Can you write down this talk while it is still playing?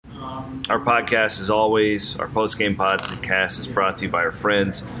Our podcast, as always, our post-game podcast is brought to you by our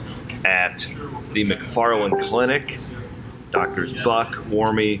friends at the McFarland Clinic. Doctors Buck,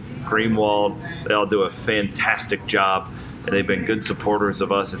 Wormy, Greenwald, they all do a fantastic job, and they've been good supporters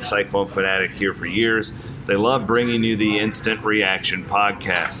of us at Cyclone Fanatic here for years. They love bringing you the Instant Reaction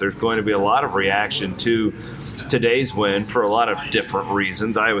podcast. There's going to be a lot of reaction to today's win for a lot of different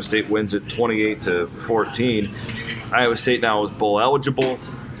reasons. Iowa State wins at 28-14. Iowa State now is bowl eligible.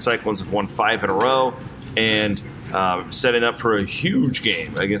 Cyclones have won 5 in a row and setting up for a huge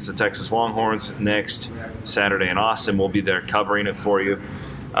game against the Texas Longhorns next Saturday in Austin. We'll be there covering it for you.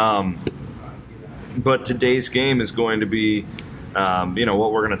 But today's game is going to be,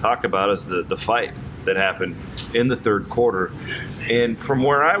 what we're going to talk about is the fight that happened in the third quarter. And from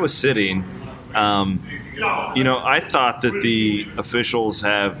where I was sitting, I thought that the officials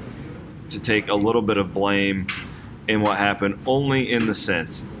have to take a little bit of blame in what happened, only in the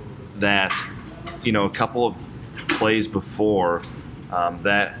sense that, a couple of plays before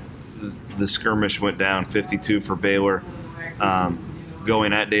that the skirmish went down 52 for Baylor,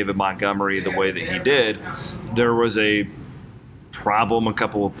 going at David Montgomery the way that he did. There was a problem a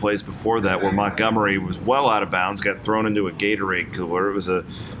couple of plays before that where Montgomery was well out of bounds, got thrown into a Gatorade cooler. It was a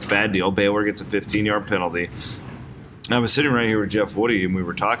bad deal. Baylor gets a 15-yard penalty. I was sitting right here with Jeff Woody, and we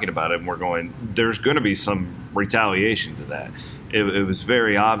were talking about it, and we're going, there's going to be some retaliation to that. It was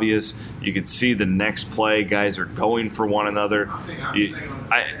very obvious. You could see the next play, guys are going for one another.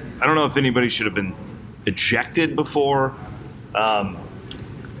 I don't know if anybody should have been ejected before. I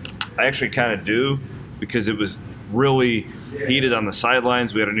actually kind of do, because it was really heated on the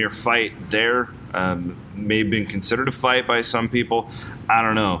sidelines. We had a near fight there. May have been considered a fight by some people. I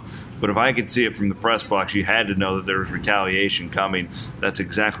don't know. But if I could see it from the press box, you had to know that there was retaliation coming. That's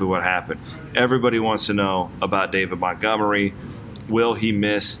exactly what happened. Everybody wants to know about David Montgomery. Will he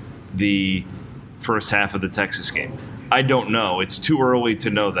miss the first half of the Texas game? I don't know. It's too early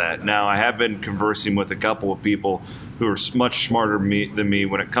to know that. Now, I have been conversing with a couple of people who are much smarter than me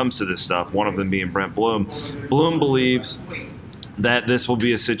when it comes to this stuff, one of them being Brent Bloom. Bloom believes that this will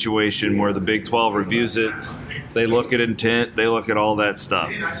be a situation where the Big 12 reviews it. They look at intent. They look at all that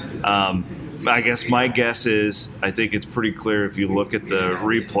stuff. I guess my guess is, I think it's pretty clear if you look at the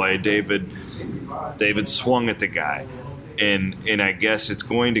replay, David swung at the guy. And I guess it's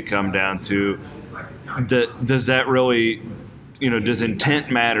going to come down to, does that really, does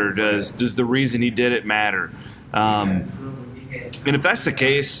intent matter? Does the reason he did it matter? And if that's the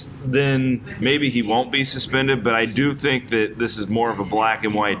case, then maybe he won't be suspended. But I do think that this is more of a black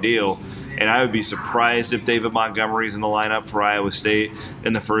and white deal. And I would be surprised if David Montgomery's in the lineup for Iowa State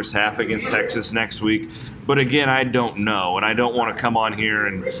in the first half against Texas next week. But again, I don't know. And I don't want to come on here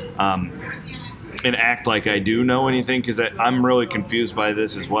and act like I do know anything, because I'm really confused by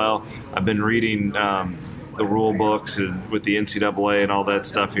this as well. I've been reading the rule books and with the NCAA and all that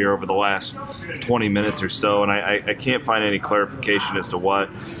stuff here over the last 20 minutes or so, and I can't find any clarification as to what.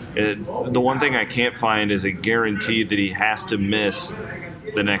 The one thing I can't find is a guarantee that he has to miss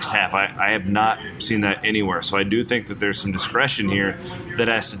the next half. I have not seen that anywhere. So I do think that there's some discretion here that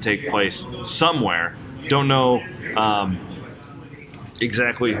has to take place somewhere. Don't know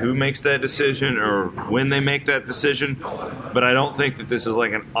exactly who makes that decision or when they make that decision, but I don't think that this is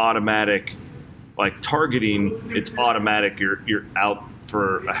like an automatic, like targeting, it's automatic, you're out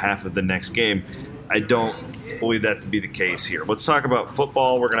for a half of the next game. I don't believe that to be the case here. Let's talk about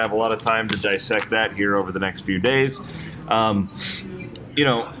football. We're going to have a lot of time to dissect that here over the next few days. Iowa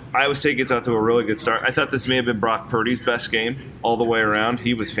State gets out to a really good start. I thought this may have been Brock Purdy's best game all the way around.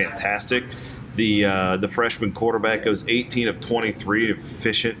 He was fantastic. The freshman quarterback goes 18 of 23,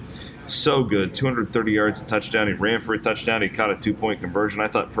 efficient, so good, 230 yards, a touchdown. He ran for a touchdown. He caught a 2-point conversion. I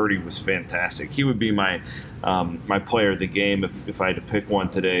thought Purdy was fantastic. He would be my player of the game if I had to pick one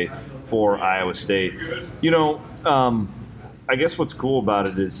today for Iowa State. I guess what's cool about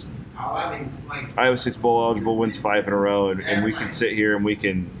it is Iowa State's bowl eligible, wins 5 in a row, and we can sit here and we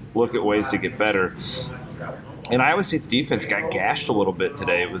can look at ways to get better. And Iowa State's defense got gashed a little bit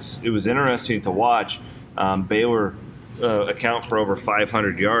today. It was interesting to watch. Baylor account for over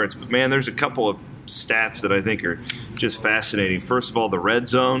 500 yards. But, man, there's a couple of stats that I think are just fascinating. First of all, the red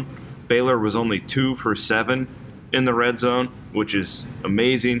zone. Baylor was only 2 for 7 in the red zone, which is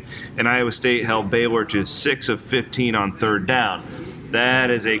amazing. And Iowa State held Baylor to 6 of 15 on third down.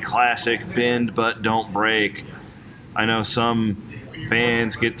 That is a classic bend but don't break. I know some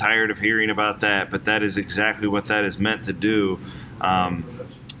fans get tired of hearing about that, but that is exactly what that is meant to do.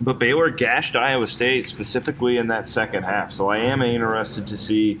 But Baylor gashed Iowa State specifically in that second half. So I am interested to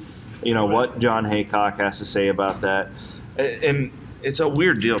see, what John Haycock has to say about that. And it's a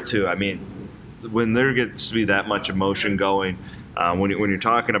weird deal too. I mean, when there gets to be that much emotion going, when you're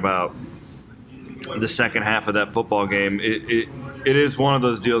talking about the second half of that football game, it is one of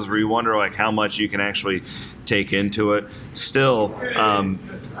those deals where you wonder like how much you can actually take into it. Still,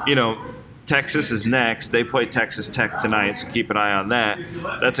 Texas is next. They play Texas Tech tonight, so keep an eye on that.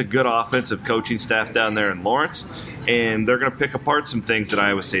 That's a good offensive coaching staff down there in Lawrence, and they're going to pick apart some things that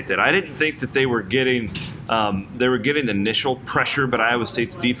Iowa State did. I didn't think that they were getting initial pressure, but Iowa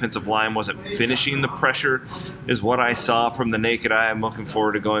State's defensive line wasn't finishing the pressure, is what I saw from the naked eye. I'm looking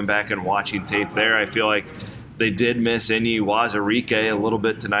forward to going back and watching tape there. I feel like they did miss Enyi Wazirike a little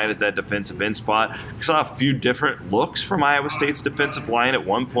bit tonight at that defensive end spot. We saw a few different looks from Iowa State's defensive line. At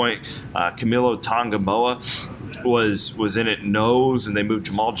one point, Camilo Tongamoa was in at nose, and they moved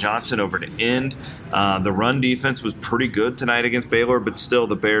Jamal Johnson over to end. The run defense was pretty good tonight against Baylor, but still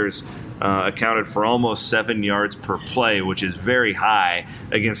the Bears accounted for almost 7 yards per play, which is very high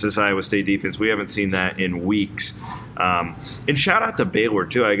against this Iowa State defense. We haven't seen that in weeks. And shout out to Baylor,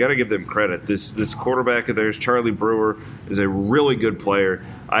 too. I got to give them credit. This quarterback of theirs, Charlie Brewer, is a really good player.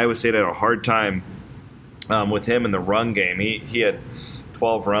 Iowa State had a hard time with him in the run game. He had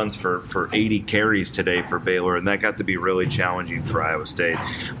 12 runs for 80 carries today for Baylor, and that got to be really challenging for Iowa State.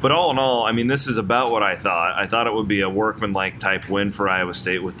 But all in all, I mean, this is about what I thought. I thought it would be a workmanlike type win for Iowa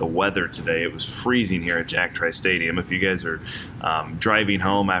State with the weather today. It was freezing here at Jack Trice Stadium. If you guys are driving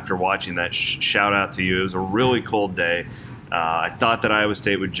home after watching that, shout out to you. It was a really cold day. I thought that Iowa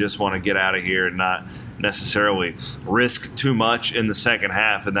State would just want to get out of here and not necessarily risk too much in the second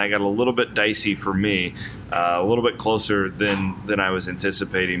half, and that got a little bit dicey for me, a little bit closer than I was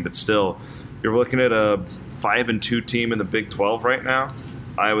anticipating. But still, you're looking at a 5-2 team in the Big 12 right now.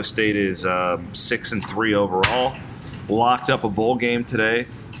 Iowa State is 6-3 overall. Locked up a bowl game today.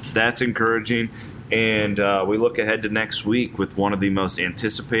 That's encouraging. And we look ahead to next week with one of the most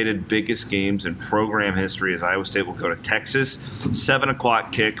anticipated, biggest games in program history as Iowa State will go to Texas. 7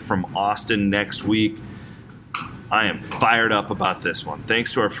 o'clock kick from Austin next week. I am fired up about this one.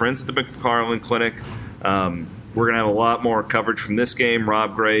 Thanks to our friends at the McFarland Clinic. We're going to have a lot more coverage from this game.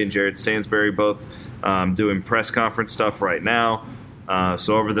 Rob Gray and Jared Stansberry both doing press conference stuff right now.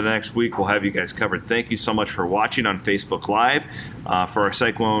 So over the next week, we'll have you guys covered. Thank you so much for watching on Facebook Live. For our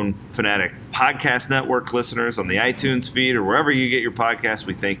Cyclone Fanatic Podcast Network listeners on the iTunes feed or wherever you get your podcasts,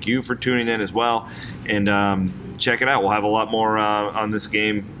 we thank you for tuning in as well. And check it out. We'll have a lot more on this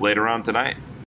game later on tonight.